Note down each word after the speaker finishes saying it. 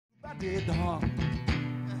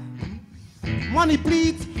Money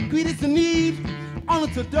bleeds, greed is the need. On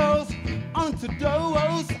to those, on to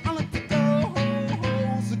those, on to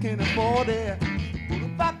those who can't afford it.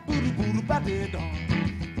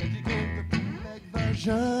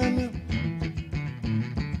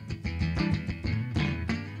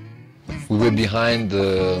 We were behind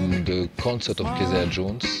the concert of Kezia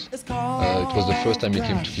Jones. It was the first time he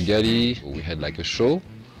came to Kigali. We had like a show,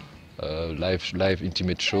 live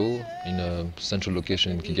intimate show in a central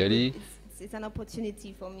location in Kigali. It's an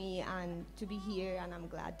opportunity for me and to be here, and I'm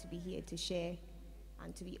glad to be here to share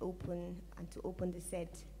and to be open and to open the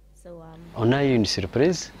set. So, On a eu une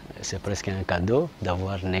surprise, c'est presque un cadeau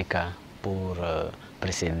d'avoir Nneka pour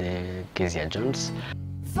précéder Kezia Jones.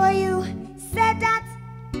 For you said that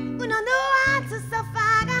we don't know how to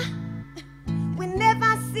suffer. We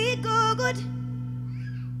never see go good.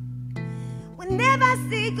 We never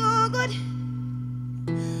see go good.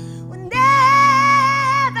 We never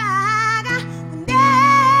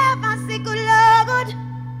see good.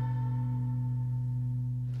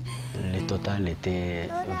 Le total était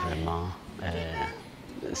vraiment,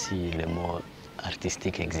 si le mot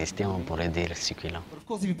artistique existait, on pourrait dire succulent. But of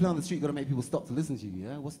course, if you play on the street, you've got to make people stop to listen to you,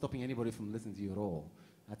 yeah? What's stopping anybody from listening to you at all?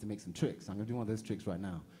 I had to make some tricks. I'm going to do one of those tricks right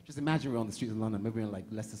now. Just imagine we're on the streets of London, maybe we're in like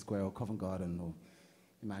Leicester Square or Covent Garden, or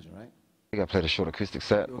imagine, right? I played a short acoustic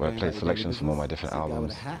set where I played selections from all my different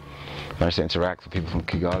albums. Managed to interact with people from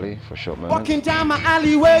Kigali for a short moment. Walking down my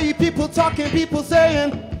alleyway, people talking, people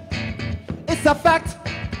saying, it's a fact.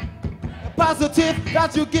 Positive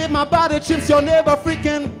that you give my body chips, you're never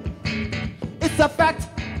freaking. It's a fact.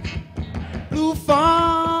 Blue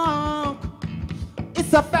funk.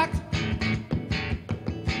 It's a fact.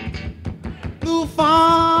 Blue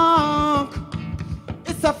funk.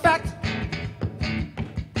 It's a fact.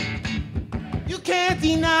 You can't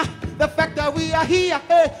deny the fact that we are here.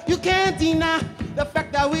 Hey, you can't deny the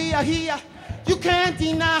fact that we are here. You can't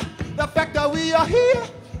deny the fact that we are here.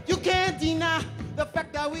 You can't deny the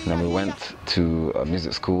fact that we are here. Then we went to a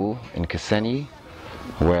music school in Kisenyi,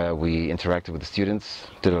 where we interacted with the students,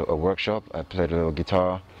 did a workshop. I played a little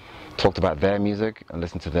guitar, talked about their music and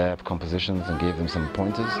listened to their compositions and gave them some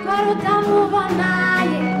pointers.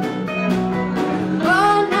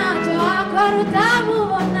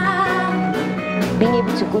 Being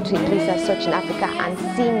able to go to a place as such in Africa and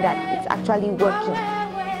seeing that it's actually working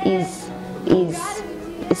is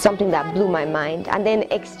something that blew my mind. And then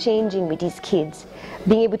exchanging with these kids,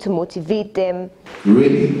 being able to motivate them.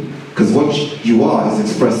 Really, because what you are is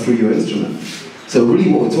expressed through your instrument. So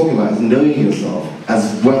really what we're talking about is knowing yourself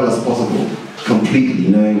as well as possible, completely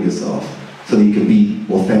knowing yourself, so that you can be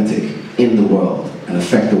authentic in the world and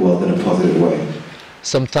affect the world in a positive way.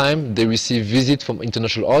 Sometimes they receive visits from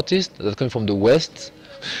international artists that come from the West.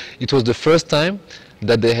 It was the first time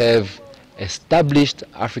that they have established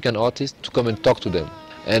African artists to come and talk to them.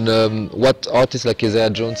 And what artists like Kezia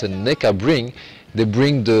Jones and Nneka bring, they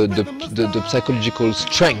bring the psychological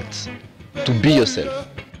strength to be yourself.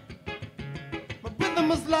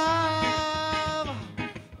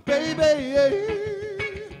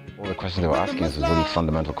 All the questions they were asking us were really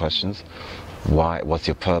fundamental questions. Why? What's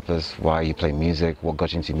your purpose? Why you play music? What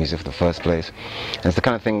got you into music for the first place? And it's the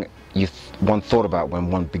kind of thing one thought about when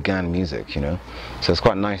one began music, you know? So it's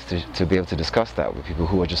quite nice to be able to discuss that with people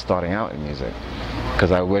who are just starting out in music.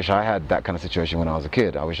 Because I wish I had that kind of situation when I was a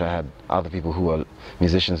kid. I wish I had other people who are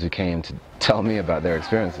musicians who came to tell me about their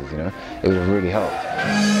experiences, you know? It would have really helped.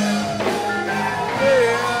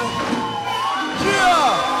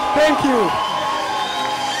 Yeah. Thank you.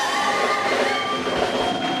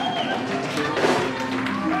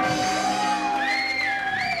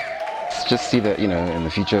 Just see that, you know, in the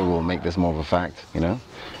future we'll make this more of a fact, you know?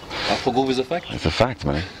 AFROGROOV is a fact? It's a fact,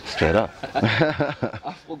 man. Straight up.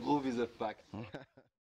 AFROGROOV is a fact.